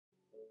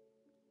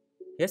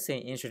Here's an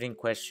interesting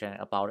question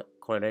about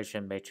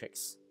correlation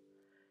matrix.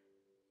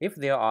 If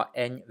there are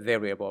n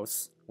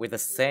variables with the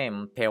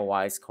same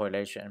pairwise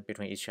correlation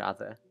between each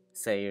other,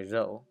 say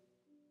rho,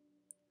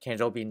 can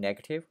rho be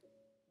negative?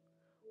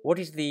 What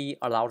is the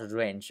allowed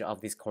range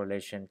of this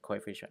correlation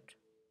coefficient?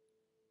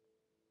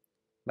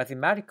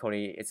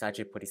 Mathematically, it's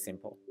actually pretty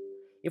simple.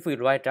 If we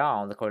write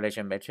down the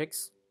correlation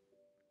matrix,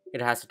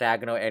 it has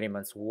diagonal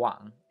elements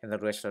 1 and the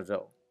rest of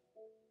rho.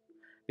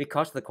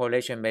 Because the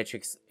correlation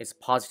matrix is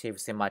positive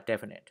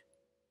semi-definite,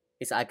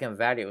 its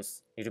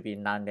eigenvalues need to be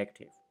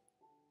non-negative.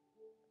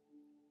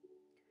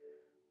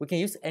 We can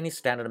use any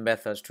standard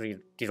methods to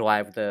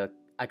derive the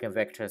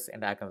eigenvectors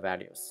and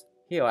eigenvalues.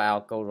 Here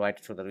I'll go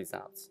right to the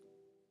results.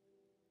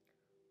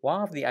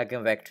 One of the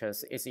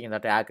eigenvectors is in the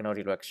diagonal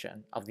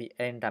direction of the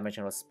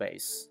n-dimensional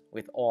space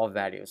with all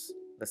values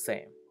the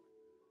same.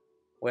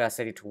 We are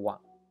set it to 1.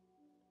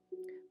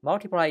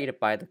 Multiply it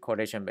by the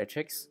correlation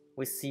matrix,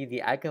 we see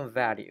the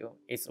eigenvalue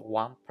is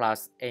 1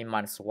 plus n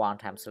minus 1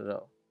 times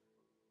rho,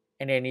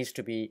 and it needs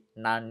to be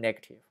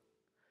non-negative.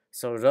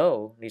 So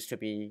rho needs to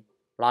be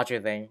larger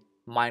than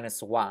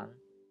minus 1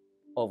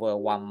 over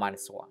 1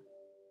 minus 1.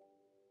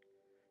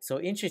 So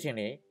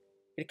interestingly,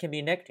 it can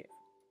be negative.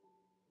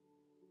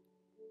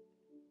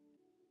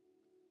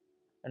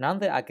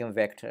 Another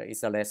eigenvector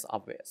is less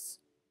obvious.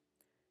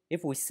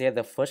 If we set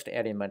the first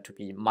element to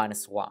be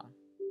minus 1,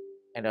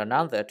 and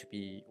another to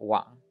be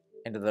 1,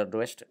 and the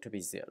rest to be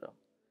 0,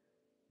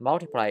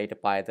 multiply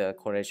it by the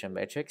correlation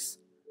matrix,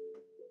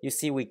 you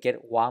see we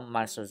get 1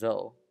 minus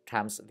rho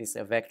times this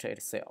vector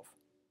itself.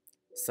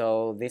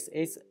 So this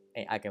is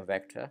an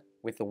eigenvector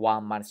with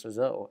 1 minus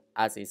rho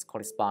as its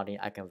corresponding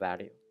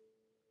eigenvalue.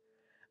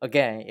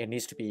 Again, it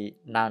needs to be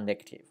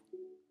non-negative.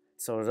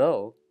 So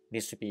rho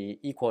needs to be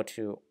equal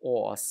to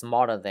or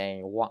smaller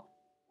than 1,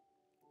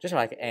 just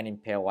like any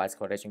pairwise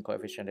correlation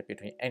coefficient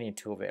between any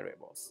two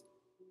variables.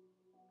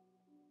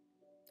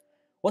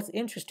 What's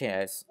interesting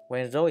is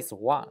when rho is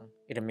 1,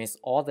 it means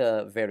all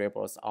the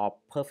variables are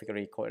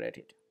perfectly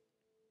correlated.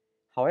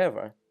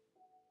 However,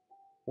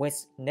 when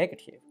it's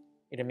negative,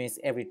 it means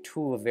every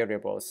two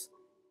variables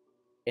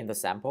in the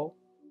sample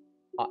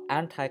are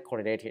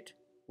anti-correlated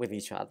with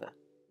each other.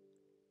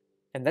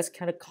 And that's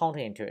kind of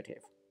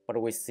counterintuitive,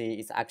 but we see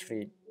it's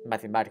actually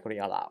mathematically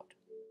allowed.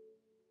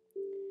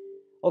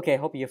 Okay,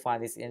 hope you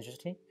find this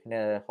interesting,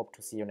 and hope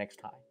to see you next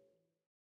time.